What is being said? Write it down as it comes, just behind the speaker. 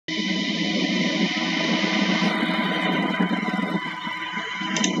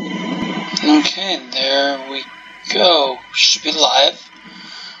Okay, and there we go. Should be live.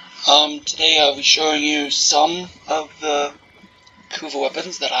 Today I'll be showing you some of the Kuva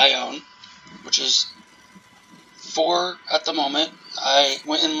weapons that I own, which is 4 at the moment. I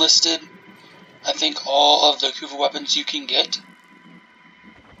went and listed, I think, all of the Kuva weapons you can get,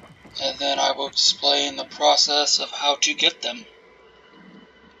 and then I will explain the process of how to get them.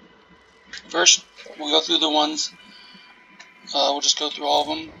 First, we'll go through the ones. We'll just go through all of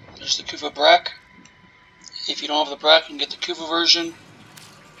them. There's the Kuva Brack. If you don't have the Brack, you can get the Kuva version.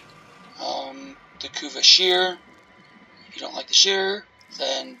 The Kuva Shear. If you don't like the shear,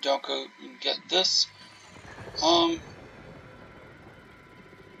 then don't go and get this. I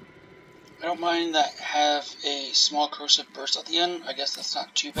don't mind that have a small corrosive burst at the end. I guess that's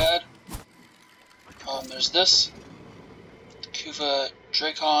not too bad. There's this. The Kuva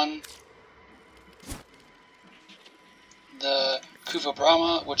Dracon. The Kuva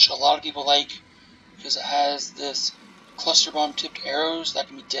Brahma, which a lot of people like because it has this cluster bomb tipped arrows that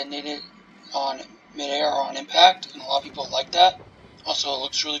can be detonated on midair or on impact, and a lot of people like that. Also, it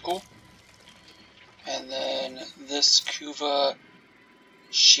looks really cool. And then this Kuva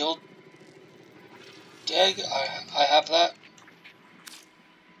Shield Dag, I have that.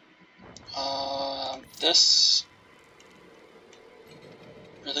 This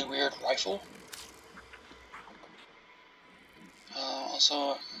really weird rifle.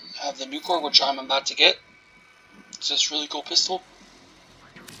 Also have the Nucor, which I'm about to get. It's this really cool pistol.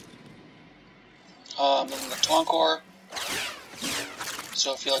 Then the Tonkor.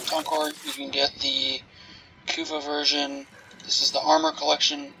 So if you like Tonkor, you can get the Kuva version. This is the armor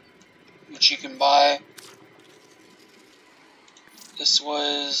collection, which you can buy. This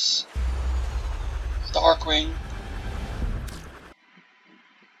was the Arc Ring.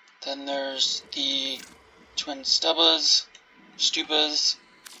 Then there's the Twin Stupas.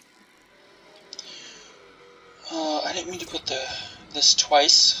 I didn't mean to put this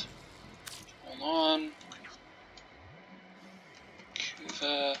twice. Hold on.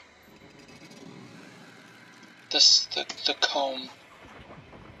 Kuva. This the comb,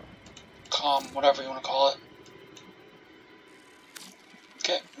 whatever you want to call it.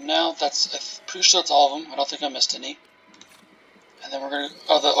 Okay, now I'm pretty sure that's all of them. I don't think I missed any. And then we're gonna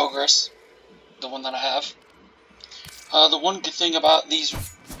the Ogress, the one that I have. The one good thing about these,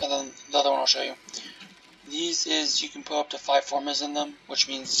 and then the other one I'll show you. These is you can put up to 5 formas in them, which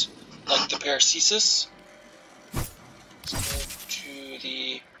means like the Paracesis. Let's go to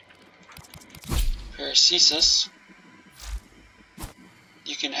the Paracesis.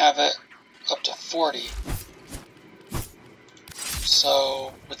 You can have it up to 40.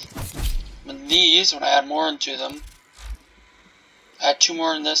 So when I add more into them, add 2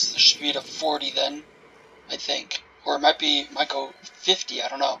 more in this, there should be to 40 then, I think. Or it might go 50, I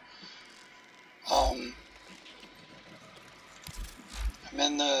don't know. I'm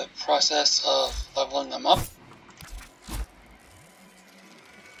in the process of leveling them up.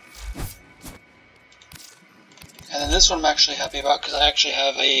 And then this one I'm actually happy about because I actually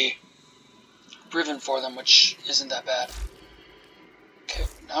have a Briven for them, which isn't that bad. Okay,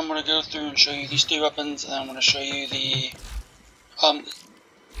 now I'm going to go through and show you these 3 weapons, and then I'm going to show you the...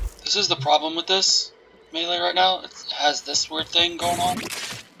 this is the problem with this melee right now. It has this weird thing going on,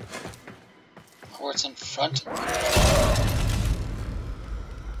 where it's in front.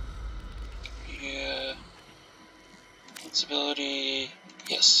 Yeah. Invincibility,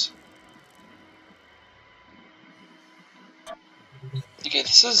 yes. Okay,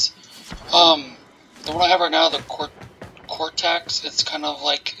 this is, the one I have right now, the Cortex. It's kind of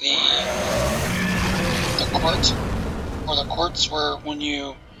like the Quartz, or the Quartz, where when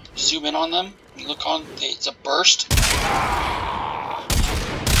you zoom in on them, you look on, it's a burst.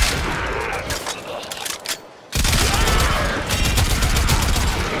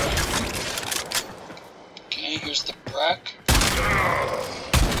 Okay, here's the Brack.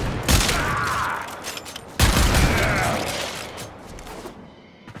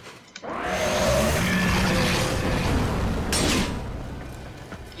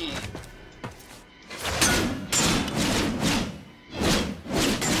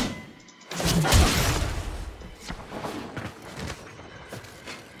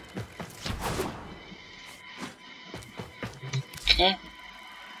 Okay.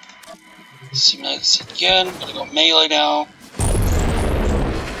 Simulate this again. I'm gonna go melee now.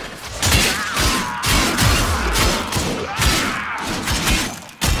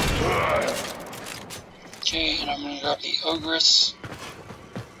 Okay, and I'm gonna grab the Ogress.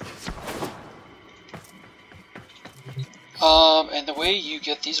 And the way you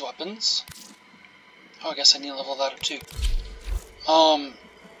get these weapons... Oh, I guess I need to level that up too.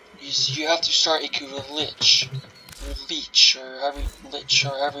 you have to start a Kuva Lich. Or Leech, or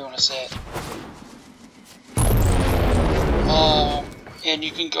however you want to say it. And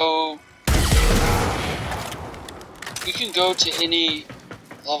you can go to any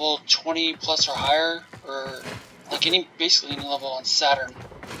level 20 plus or higher, or like basically any level on Saturn.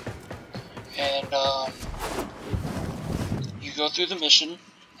 And you go through the mission,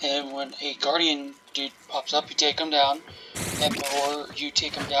 and when a Guardian dude pops up, you take him down, or you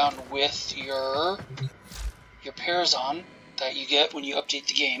take him down with your Parazon that you get when you update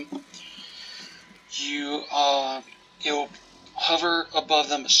the game. It'll hover above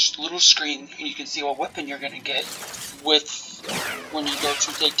them a little screen, and you can see what weapon you're gonna get when you go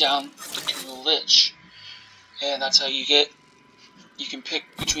to take down the Kuva Lich. And that's how you can pick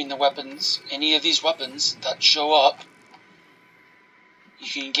between the weapons, any of these weapons that show up. You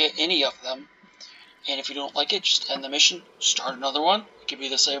can get any of them, and if you don't like it, just end the mission, start another one. It could be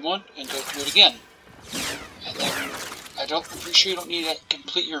the same one, and go through it again. And then I'm pretty sure you don't need to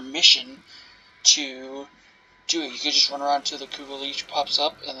complete your mission to do it. You could just run around till the Kuva Lich pops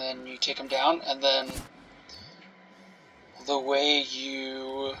up, and then you take him down, and then the way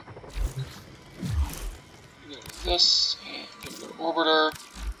you do this, and you go to Orbiter.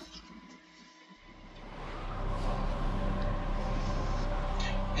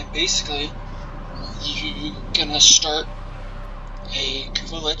 And basically, you're gonna start a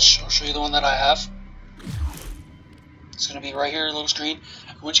Kuva Lich. I'll show you the one that I have. It's gonna be right here, little screen.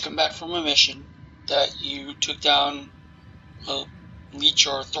 Once you come back from a mission that you took down a Leech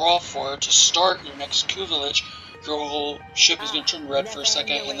or a Thrall for to start your next Kuva Lich, your whole ship is gonna turn red for a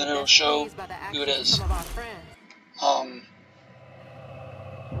second, and then it'll show who it is.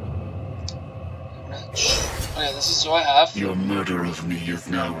 Okay, this is who I have. Your murder of me is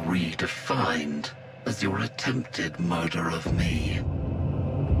now redefined as your attempted murder of me.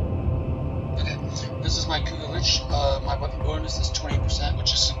 Okay, this is my Kuva Lich. My weapon bonus is 20%,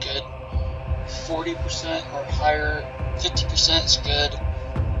 which is good. 40% or higher, 50% is good.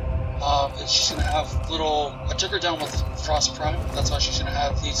 It's just gonna have little. I took her down with Frost Prime. That's why she's gonna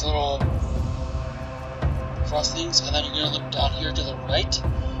have these little frost things, and then you're gonna look down here to the right,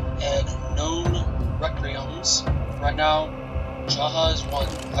 and known Requiems. Right now, Jaha is one.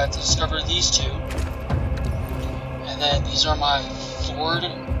 I have to discover these two, and then these are my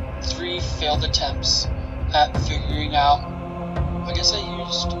 3 failed attempts at figuring out. I guess I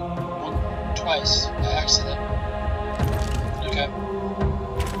used one twice by accident. Okay.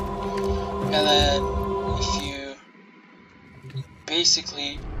 And then if you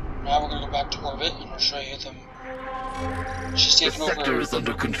basically, now we're gonna go back to orbit and I'll show you them. She's taking over. The sector is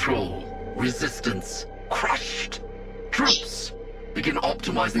under control. Resistance crushed. Troops begin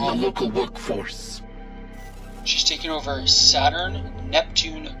optimizing the local workforce. She's taking over Saturn,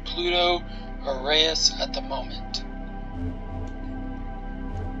 Neptune, Pluto, Arrhenius at the moment.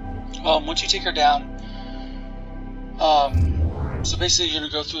 Once you take her down, so basically you're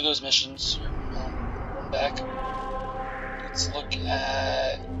gonna go through those missions. Run back. Let's look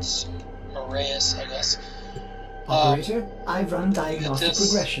at Arrhenius, I guess. Operator, I've run diagnostic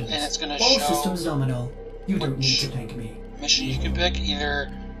regressions. And it's gonna all show systems nominal. You don't need to thank me. Mission you can pick,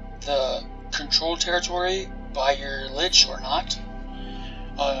 either the control territory by your Lich or not.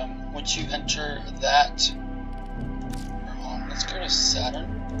 Once you enter that, let's go to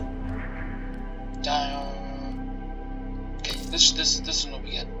Saturn. Down. Okay, this one will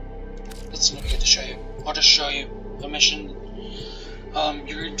be good. This one will be good to show you. I'll just show you a mission.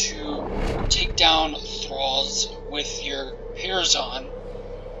 You're going to take down thralls with your Parazon,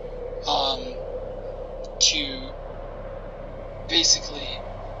 to basically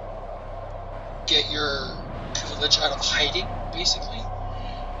get your Kuva Lich out of hiding, basically.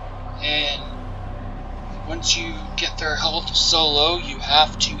 And once you get their health so low, you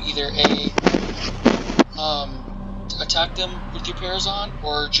have to either attack them with your Parazon,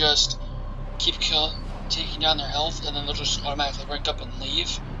 or just keep taking down their health, and then they'll just automatically rank up and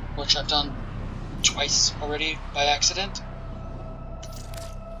leave, which I've done twice already by accident.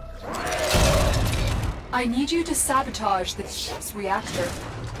 I need you to sabotage the ship's reactor.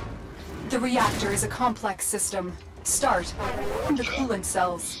 The reactor is a complex system. Start in the coolant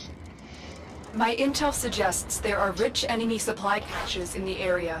cells. My intel suggests there are rich enemy supply caches in the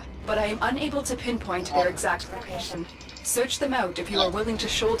area, but I am unable to pinpoint their exact location. Search them out if you are willing to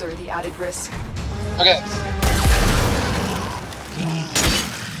shoulder the added risk. Okay.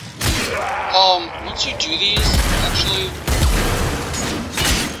 Once you do these, actually,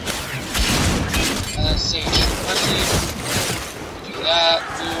 and then say quickly, do that,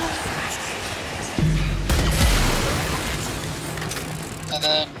 boom, and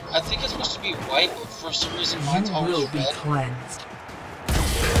and I think it's supposed to be white, but for some reason mine's always will be red. cleansed.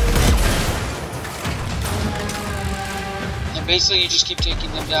 And basically you just keep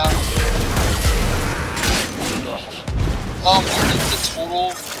taking them down. I think the total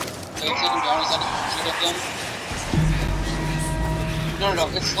that you've taken down is like 100 of them. No,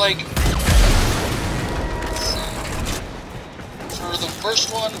 it's like, let's see. For the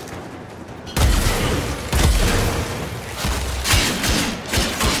first one,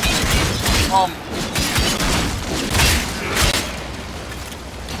 oh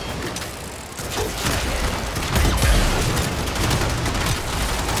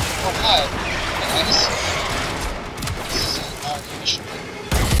hi. I guess this is not a mission.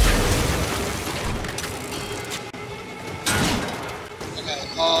 Okay,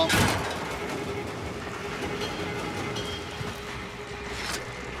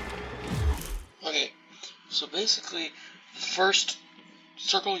 okay, so basically, the first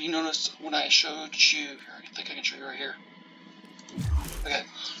circle you noticed when I showed you, I think I can show you right here. Okay,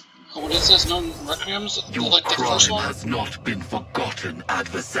 when it says known requiems, Your like the crime first one has not been forgotten,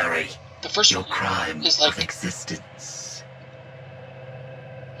 adversary. The first Your one crime is like of existence.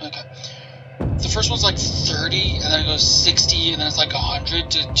 Okay. The first one's like 30, and then it goes 60, and then it's like 100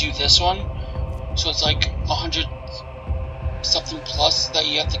 to do this one. So it's like 100 something plus that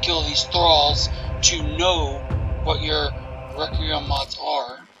you have to kill these thralls to know what your Requiem mods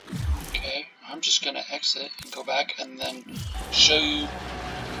are. Okay, I'm just gonna exit and go back and then show you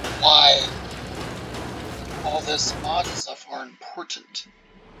why all this mod stuff are important.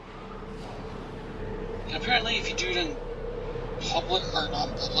 And apparently if you do it in public or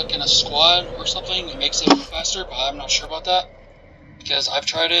non-public in a squad or something, it makes it go faster, but I'm not sure about that because I've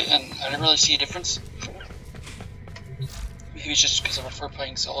tried it and I didn't really see a difference. Maybe it's just because I prefer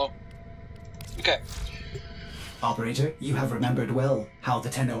playing solo. Okay. Operator, you have remembered well how the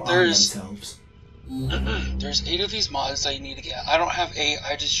Tenno arm themselves. There's 8 of these mods that you need to get. I don't have 8,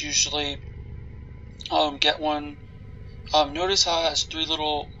 I just usually get one. Notice how it has 3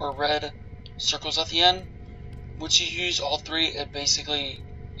 little or red circles at the end. Once you use all 3, it basically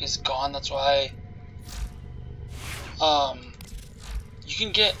is gone. That's why you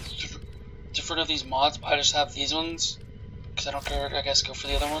can get different of these mods, but I just have these ones because I don't care. I guess go for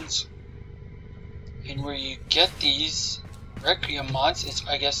the other ones. And where you get these Requiem mods, it's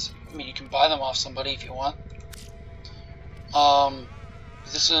I mean you can buy them off somebody if you want.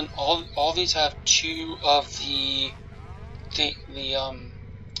 This one, all these have 2 of the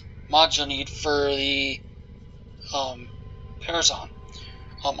mods you'll need for the Parazon.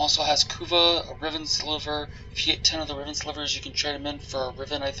 Also has Kuva, a Riven Sliver. If you get 10 of the Riven Slivers, you can trade them in for a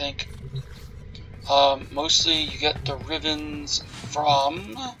Riven, I think. Mostly you get the Rivens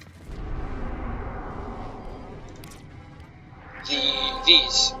from the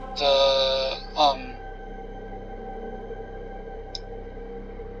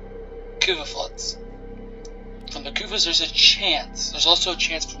Kuva Floods. From the Kuvas, there's a chance. There's also a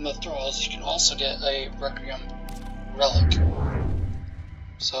chance from the Thralls. You can also get a Requiem Relic.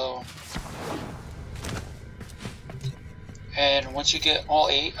 So, and once you get all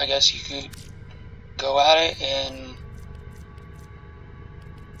 8, I guess you could go at it and,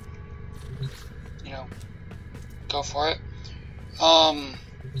 you know, go for it.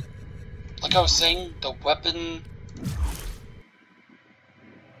 Like I was saying, the weapon.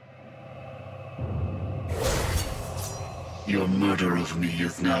 Your murder of me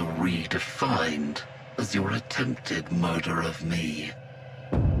is now redefined as your attempted murder of me.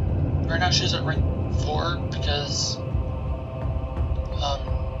 Right now she's at rank 4 because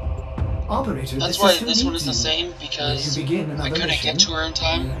Operator, that's why this one is the same because I couldn't get to her in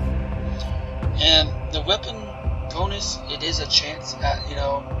time. And the weapon bonus, it is a chance at, you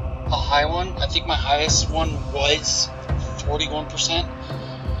know, a high one. I think my highest one was 41%.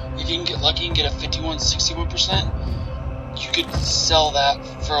 If you can get lucky and get a 61%, you could sell that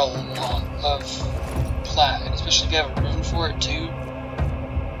for a lot of plat, and especially if you have a room for it too.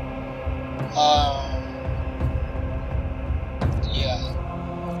 Yeah.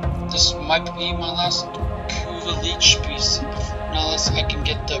 This might be my last Kuva Leech piece. Unless I can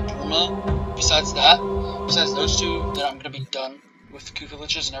get the Bruma. Besides those 2, then I'm gonna be done with Kuva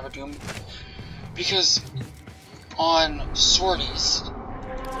Leeches and never do them. Because on sorties,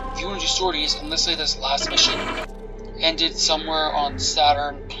 if you want to do sorties, and let's say this last mission ended somewhere on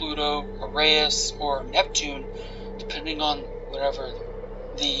Saturn, Pluto, Arrhenius, or Neptune, depending on whatever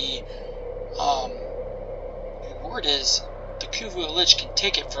the reward is, the Kuva Lich can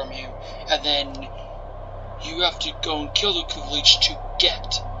take it from you, and then you have to go and kill the Kuva Lich to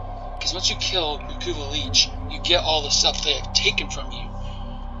get. Because once you kill your Kuva Lich, you get all the stuff they have taken from you.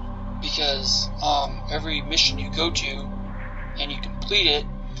 because every mission you go to and you complete it,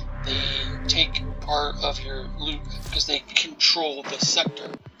 they take part of your loot because they control the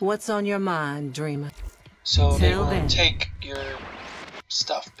sector. What's on your mind, dreamer? So they Till will then. take your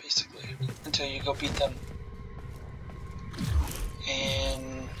stuff basically until you go beat them.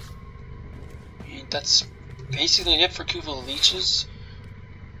 And I mean, that's basically it for Kuva leeches.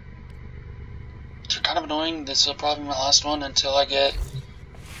 They're kind of annoying. This will probably be my last one until I get.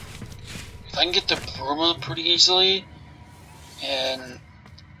 If I can get the Bruma pretty easily, and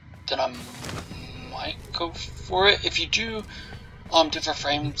then I might go for it. If you do different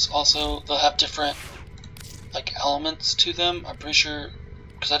frames, also they'll have different like elements to them. I'm pretty sure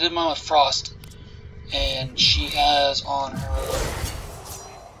because I did mine with Frost, and she has on her.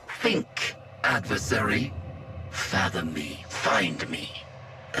 Think, adversary. Fathom me, find me,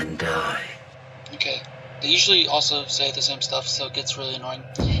 and die. Okay. They usually also say the same stuff, so it gets really annoying.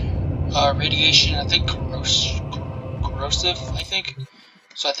 Radiation, I think corrosive, I think.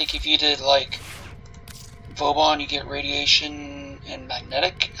 So I think if you did like Vauban, you get radiation and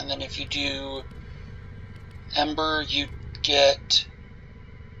magnetic, and then if you do Ember, you get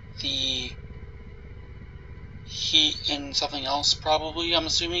the heat and something else probably, I'm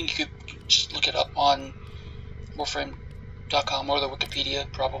assuming. You could just look it up on warframe.com or the Wikipedia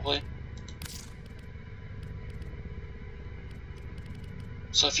probably.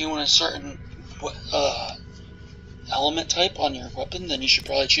 So if you want a certain element type on your weapon, then you should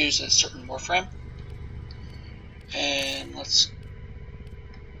probably choose a certain warframe. And let's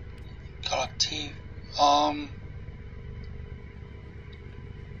got Octave. A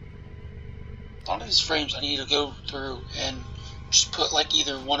lot of these frames I need to go through and just put like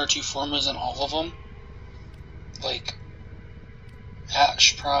either one or two formulas in all of them, like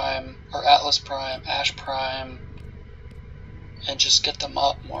Ash Prime or Atlas Prime, Ash Prime, and just get them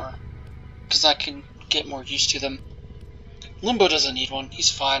up more because I can get more used to them. Limbo doesn't need one,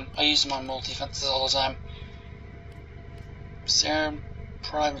 he's fine. I use him on multi-defenses all the time. Serum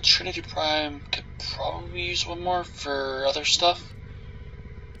Prime, Trinity Prime could probably use one more for other stuff.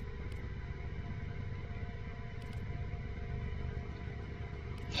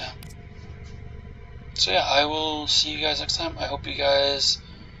 Yeah. So yeah, I will see you guys next time. I hope you guys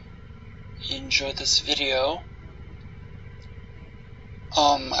enjoyed this video.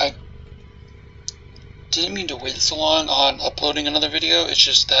 I didn't mean to wait so long on uploading another video. It's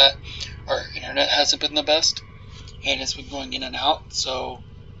just that our internet hasn't been the best, and it's been going in and out, so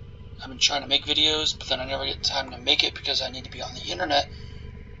I've been trying to make videos, but then I never get time to make it because I need to be on the internet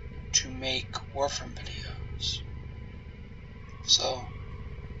to make Warframe videos. So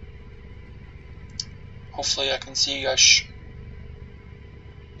hopefully I can see you guys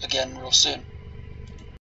again real soon.